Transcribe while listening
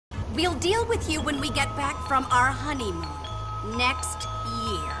We'll deal with you when we get back from our honeymoon next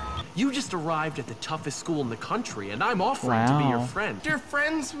year. You just arrived at the toughest school in the country, and I'm offering to be your friend. You're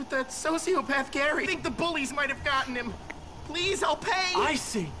friends with that sociopath Gary. I think the bullies might have gotten him. Please, I'll pay. I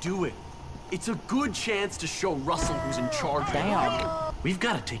say do it. It's a good chance to show Russell who's in charge. Damn. We've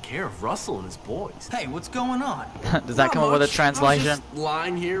got to take care of Russell and his boys. Hey, what's going on? Does that come up with a translation? I'm just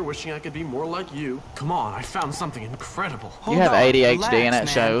lying here wishing I could be more like you. Come on, I found something incredible. You have ADHD and it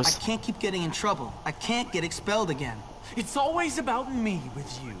shows. I can't keep getting in trouble. I can't get expelled again. It's always about me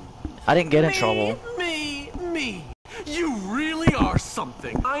with you. I didn't get in trouble. Me. You really are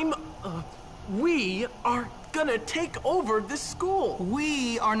something. We are gonna take over this school.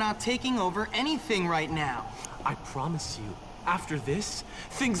 We are not taking over anything right now. I promise you, after this,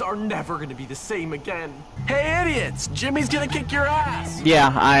 things are never gonna be the same again. Hey, idiots! Jimmy's gonna kick your ass!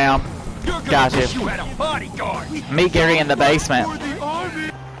 Yeah, I am. Got you. You had a bodyguard. Meet Gary in the basement.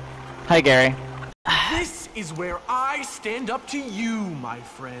 Hey, Gary. This is where I stand up to you, my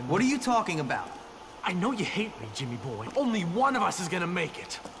friend. What are you talking about? I know you hate me, Jimmy boy. Only one of us is gonna make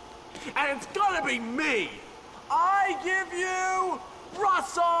it. And it's gonna be me! I give you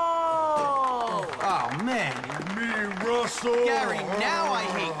Russell! Oh, man. Me, Russell! Gary, now I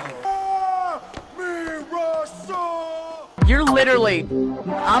hate you. Me, Russell! You're literally...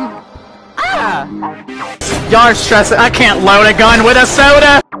 Y'all are stressing. I can't load a gun with a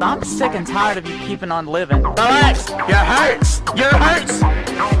soda! I'm sick and tired of you keeping on living. Relax! Your hurts! Your hurts!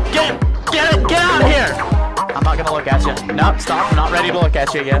 Get out of here! I'm not gonna look at you. Nope, stop. I'm not ready to look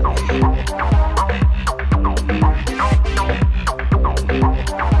at you yet.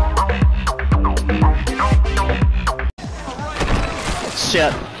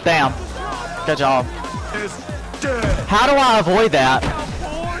 Shit. Damn. Good job. How do I avoid that?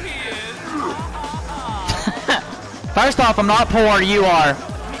 First off, I'm not poor, you are.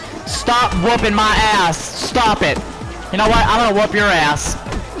 Stop whooping my ass. Stop it. You know what? I'm gonna whoop your ass.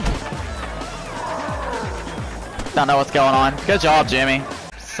 Don't know what's going on. Good job, Jimmy.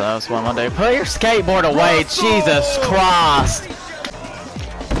 So that's what I'm gonna do. Put your skateboard away. Jesus Christ.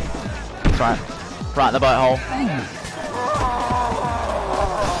 Right in the butthole.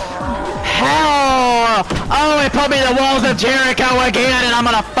 Hell! Oh, it put me in the walls of Jericho again, and I'm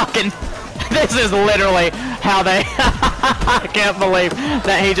gonna fucking... This is literally how they... I can't believe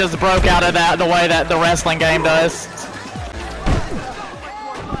that he just broke out of that the way that the wrestling game does.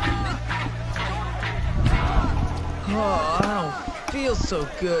 Oh, I don't feel so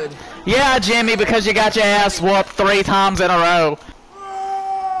good. Yeah, Jimmy, because you got your ass whooped 3 times in a row.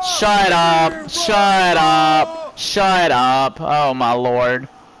 Shut up. Shut up. Shut up. Oh, my lord.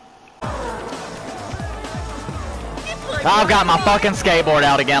 I've got my fucking skateboard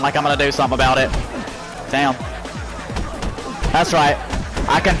out again like I'm gonna do something about it. Damn. That's right.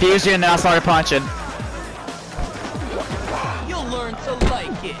 I confused you and then I started punching. You'll learn to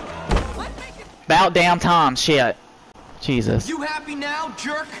like it. About damn time, shit. Jesus. You happy now,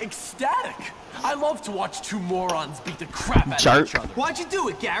 jerk? Ecstatic! I love to watch 2 morons beat the crap out Jerk. of each other. Why'd you do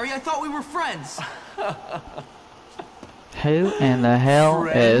it, Gary? I thought we were friends. Who in the hell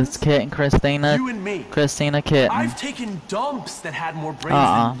is Kitten Christina? You and me. Christina Kitten. I've taken dumps that had more brains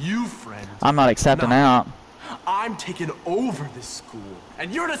than you, friend. I'm not accepting that. I'm taking over this school,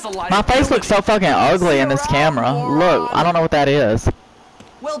 and you're just a liability. My face looks so fucking ugly in this camera. Look, I don't know what that is.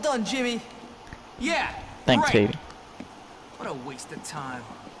 Well done, Jimmy. Yeah. Thanks, great. Pete. What a waste of time.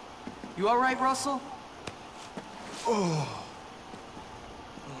 You all right, Russell? Oh.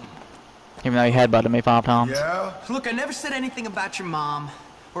 Even though you headbutted me 5 times. Yeah? Look, I never said anything about your mom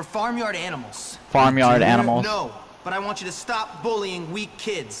or farmyard animals. Farmyard animals. No, but I want you to stop bullying weak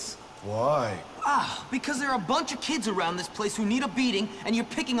kids. Why? Because there are a bunch of kids around this place who need a beating, and you're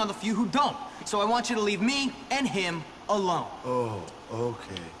picking on the few who don't. So I want you to leave me and him alone. Oh,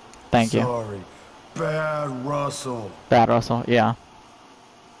 okay. Thank you. Sorry. Bad Russell. Bad Russell, yeah.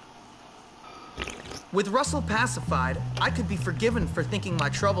 With Russell pacified, I could be forgiven for thinking my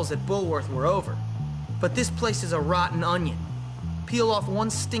troubles at Bullworth were over. But this place is a rotten onion. Peel off one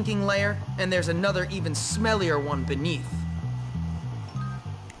stinking layer, and there's another even smellier one beneath.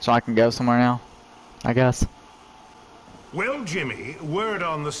 So I can go somewhere now, I guess. Well, Jimmy, word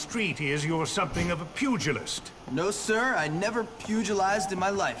on the street is you're something of a pugilist. No, sir, I never pugilized in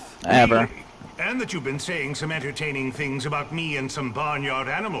my life. Ever. Really? And that you've been saying some entertaining things about me and some barnyard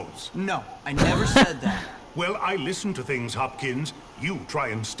animals. No, I never said that. Well, I listen to things, Hopkins. You try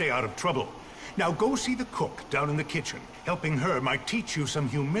and stay out of trouble. Now go see the cook down in the kitchen. Helping her might teach you some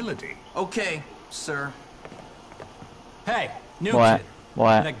humility. Okay, sir. Hey, new What? kid.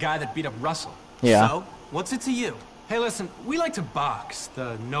 What? That guy that beat up Russell. Yeah. So, what's it to you? Hey, listen, we like to box,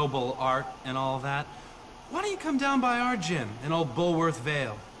 the noble art and all that. Why don't you come down by our gym in old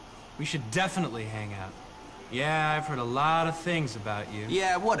ᖃᖪᖪ? We should definitely hang out. Yeah, I've heard a lot of things about you.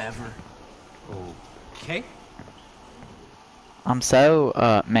 Yeah, whatever. Okay? I'm so,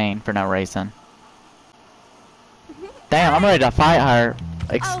 mean for no reason. Damn, I'm ready to fight her.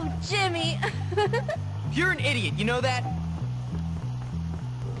 Oh, Jimmy! You're an idiot, you know that?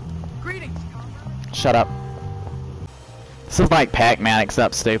 Greetings, comrade. Shut up. This is like Pac-Man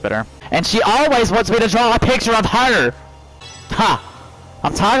except stupider. And she always wants me to draw a picture of her! Ha!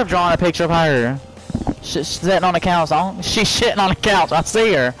 I'm tired of drawing a picture of her. She's sitting on the couch. She's shitting on the couch. I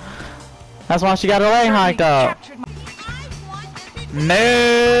see her. That's why she got her leg hiked up.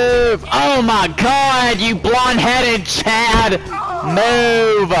 Move! Oh my god, you blonde-headed Chad!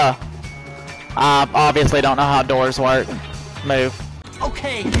 Move! I obviously don't know how doors work. Move.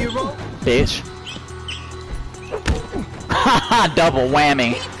 Okay, hero. Bitch. Haha, double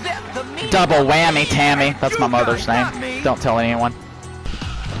whammy. Double whammy, Tammy. That's my mother's name. Don't tell anyone.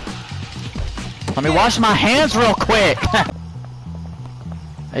 Let me wash my hands real quick.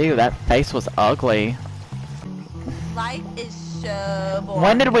 Ew, that face was ugly. Life is so boring.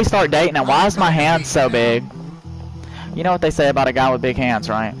 When did we start dating and why is my hand so big? You know what they say about a guy with big hands,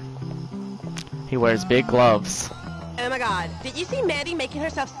 right? He wears big gloves. Oh my god, did you see Maddie making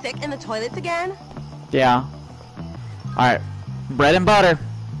herself sick in the toilets again? Yeah. Alright. Bread and butter.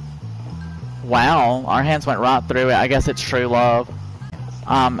 Wow, our hands went right through it. I guess it's true love.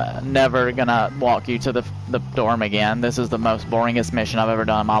 I'm never gonna walk you to the dorm again. This is the most boringest mission I've ever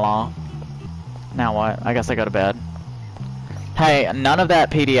done in my life. Now what? I guess I go to bed. Hey, none of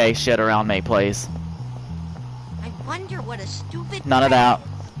that PDA shit around me, please. I wonder what a stupid. None of that.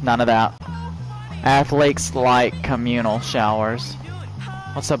 None of that. Athletes like communal showers.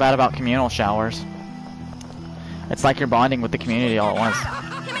 What's so bad about communal showers? It's like you're bonding with the community all at once.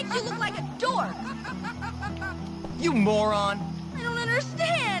 It makes you look like a dork. You moron. I don't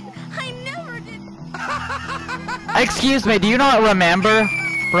understand. I never did. Excuse me, do you not remember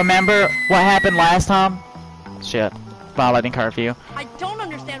what happened last time? Shit. Violating curfew. I don't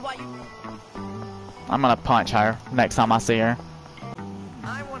understand why you... I'm gonna punch her next time I see her.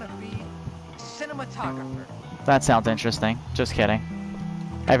 I want to be a cinematographer. That sounds interesting. Just kidding.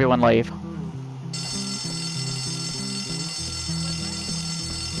 Everyone leave.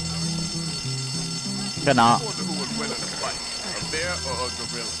 Good night.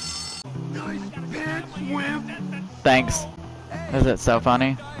 Thanks. Is it so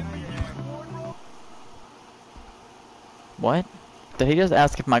funny? What? Did he just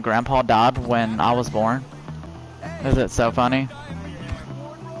ask if my grandpa died when I was born? Is it so funny?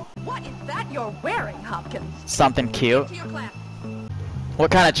 What is that you're wearing, Hopkins? Something cute. To your class. What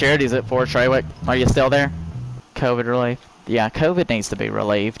kind of charity is it for, Treywick? Are you still there? COVID relief. Yeah, COVID needs to be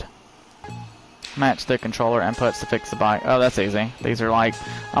relieved. Match the controller inputs to fix the bike. Oh, that's easy. These are like,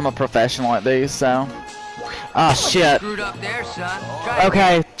 I'm a professional at these, so. Oh, shit. Screwed up there, son.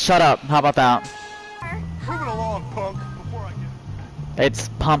 Okay, shut up. How about that? Move it along, punk. Before I get... It's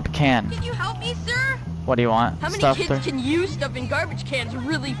pumpkin. Can you help me, sir? What do you want? How many Stuff kids to- can use stuff in garbage cans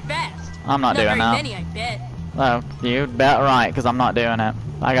really fast? I'm not doing very that. many, I bet. Oh, you bet right, because I'm not doing it.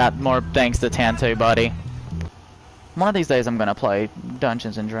 I got more things to tend to, buddy. One of these days I'm gonna play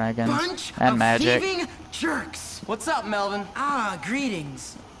Dungeons and Dragons Bunch and of Magic. thieving jerks. What's up, Melvin? Ah,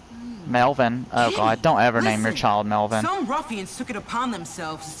 greetings. Melvin. Oh Jimmy, god, don't ever name your listen. child Melvin. Some ruffians took it upon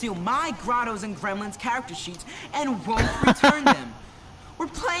themselves to steal my Grottos and Gremlins character sheets and won't return them. We're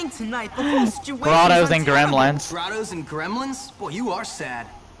playing tonight. The whole situation Grottos is and untenable. Gremlins. Grottos and Gremlins? Boy, you are sad.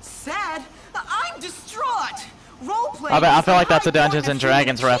 Sad? I'm distraught. Roleplay. I feel like that's a Dungeons and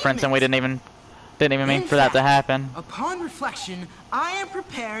Dragons reference, and we didn't even mean for that to happen. Upon reflection, I am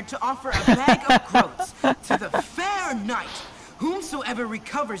prepared to offer a bag of groats to the fair knight, whomsoever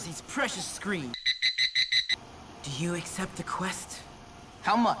recovers these precious screens. Do you accept the quest?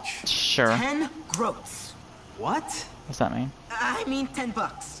 How much? Sure. 10 groats. What? What's that mean? I mean $10.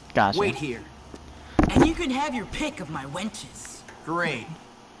 Gotcha. Wait here. And you can have your pick of my wenches. Great.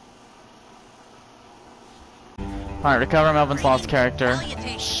 Alright, recover Melvin's lost character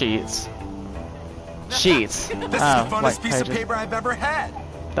sheets. Sheets. This is Oh, the funnest like piece of pages. paper I've ever had.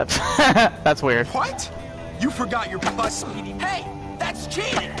 That's that's weird. What? You forgot your bus. Hey, that's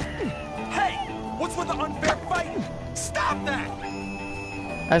cheating. Hey, what's with the unfair fighting? Stop that!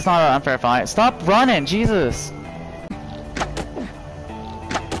 That's not an unfair fight. Stop running, Jesus.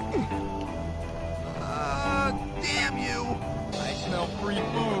 Damn you! I smell free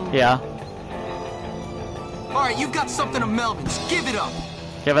food. Yeah. All right, you've got something of Melvin's. Give it up.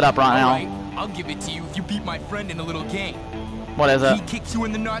 Give it up right now. All right, I'll give it to you if you beat my friend in a little game. What is it? He kicks you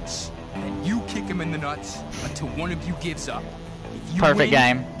in the nuts, and you kick him in the nuts until one of you gives up. If you Perfect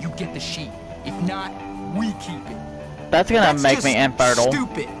win, game. You get the sheep. If not, we keep it. That's gonna make just me infertile.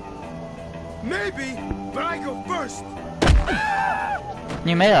 Stupid. Maybe, but I go first.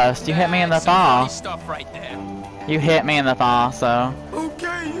 You missed. You hit me in the That's some thigh. funny stuff right there. You hit me in the thigh, so.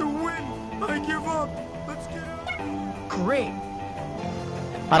 Okay, you win. I give up. Let's get out. Great.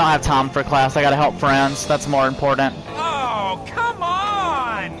 I don't have time for class. I gotta help friends. That's more important. Oh, come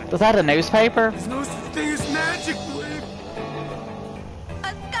on! Is that a newspaper? There's no such thing as magic, Wave.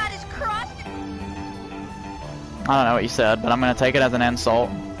 Scott is crossed. I don't know what you said, but I'm gonna take it as an insult.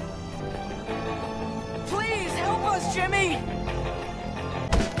 Please help us, Jimmy.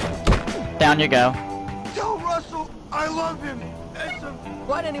 Down you go. Tell Russell I love him.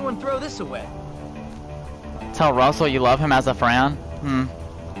 Why'd anyone throw this away? Tell Russell you love him as a friend?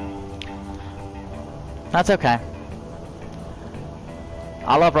 That's okay.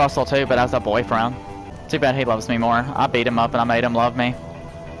 I love Russell too, but as a boyfriend. Too bad he loves me more. I beat him up and I made him love me.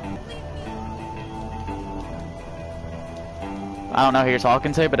 I don't know who you're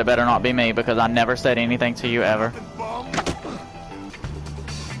talking to, but it better not be me because I never said anything to you ever.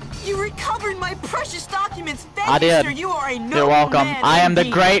 You recovered my precious documents. Thank I did. You, sir. You are a noble You're welcome. man, I am the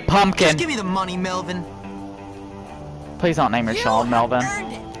indeed. Great Pumpkin. Just give me the money, Melvin. Please don't name your child Melvin.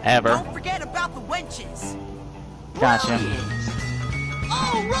 Earned it. Ever. Don't forget about the wenches. Gotcha.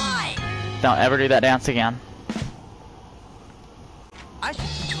 All right. Don't ever do that dance again. I should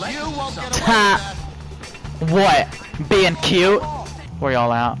teach you You won't get away with Ha! that. What? Being cute? Where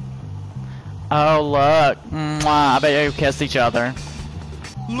y'all at? Oh, look. Mwah. I bet you kissed each other.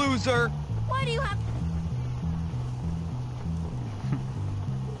 Loser. Why do you have?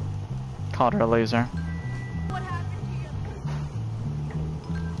 Called her a loser. What happened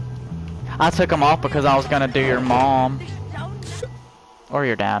to you? I took him off because I was gonna do your mom. Don't. Or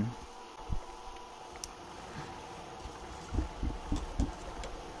your dad.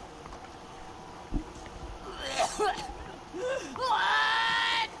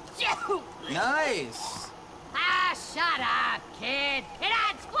 Nice. Ah, shut up, kid. It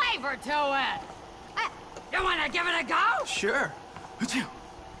adds flavor to it. You want to give it a go? Sure.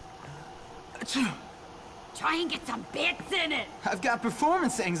 Try and get some bits in it. I've got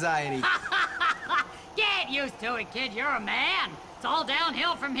performance anxiety. Get used to it, kid. You're a man. It's all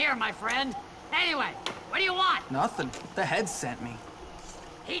downhill from here, my friend. Anyway, what do you want? Nothing. The head sent me.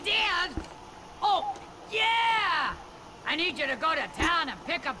 He did? Oh, yeah! I need you to go to town and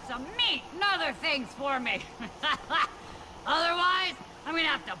pick up some meat and other things for me. Otherwise, I'm gonna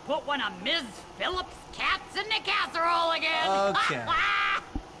have to put one of Ms. Phillips' cats in the casserole again. Okay.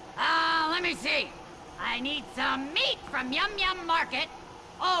 Let me see. I need some meat from Yum Yum Market.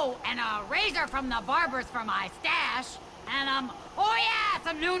 Oh, and a razor from the barber's for my stash. And, oh yeah,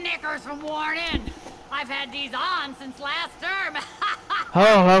 some new knickers from Worn In. I've had these on since last term.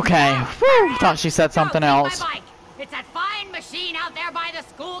 Oh, okay. Whew, thought she said something No, else. my bike. It's that fine machine out there by the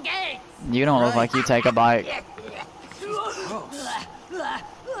school gates. You don't look like you take a bite.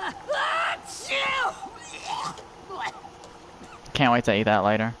 Can't wait to eat that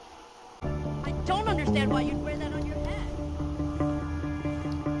later. I don't understand why you'd wear that on your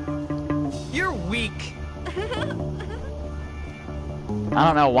head. You're weak. I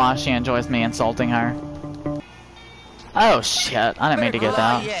don't know why she enjoys me insulting her. Oh shit, I didn't mean to get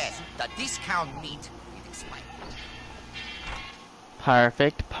that. Yes, the discount meat.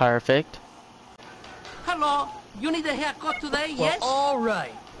 Perfect, perfect. Hello, you need a haircut today, yes? All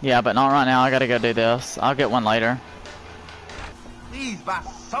right. Yeah, but not right now, I gotta go do this. I'll get one later. Please buy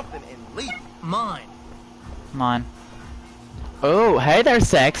something and leave. Mine. Mine. Oh, hey there,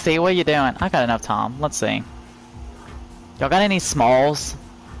 sexy. What are you doing? I got enough time. Let's see. Y'all got any smalls?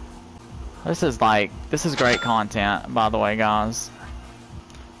 This is great content, by the way, guys.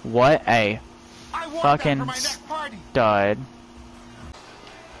 What a fucking stud.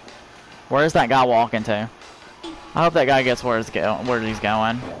 Where's that guy walking to? I hope that guy gets where he's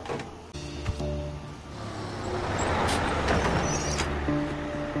going.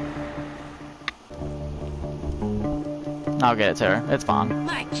 I'll get it to her. It's fine.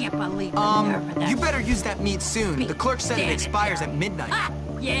 I can't believe the nerve of that. You better use that meat soon. The clerk said it expires at midnight. Ah,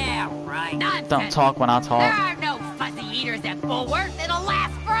 yeah, right. Nonsense. Don't talk when I There talk. are no fuzzy eaters at Bullworth. It'll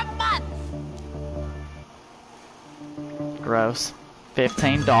last for a month. Gross.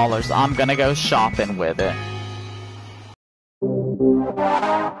 $15. I'm gonna go shopping with it.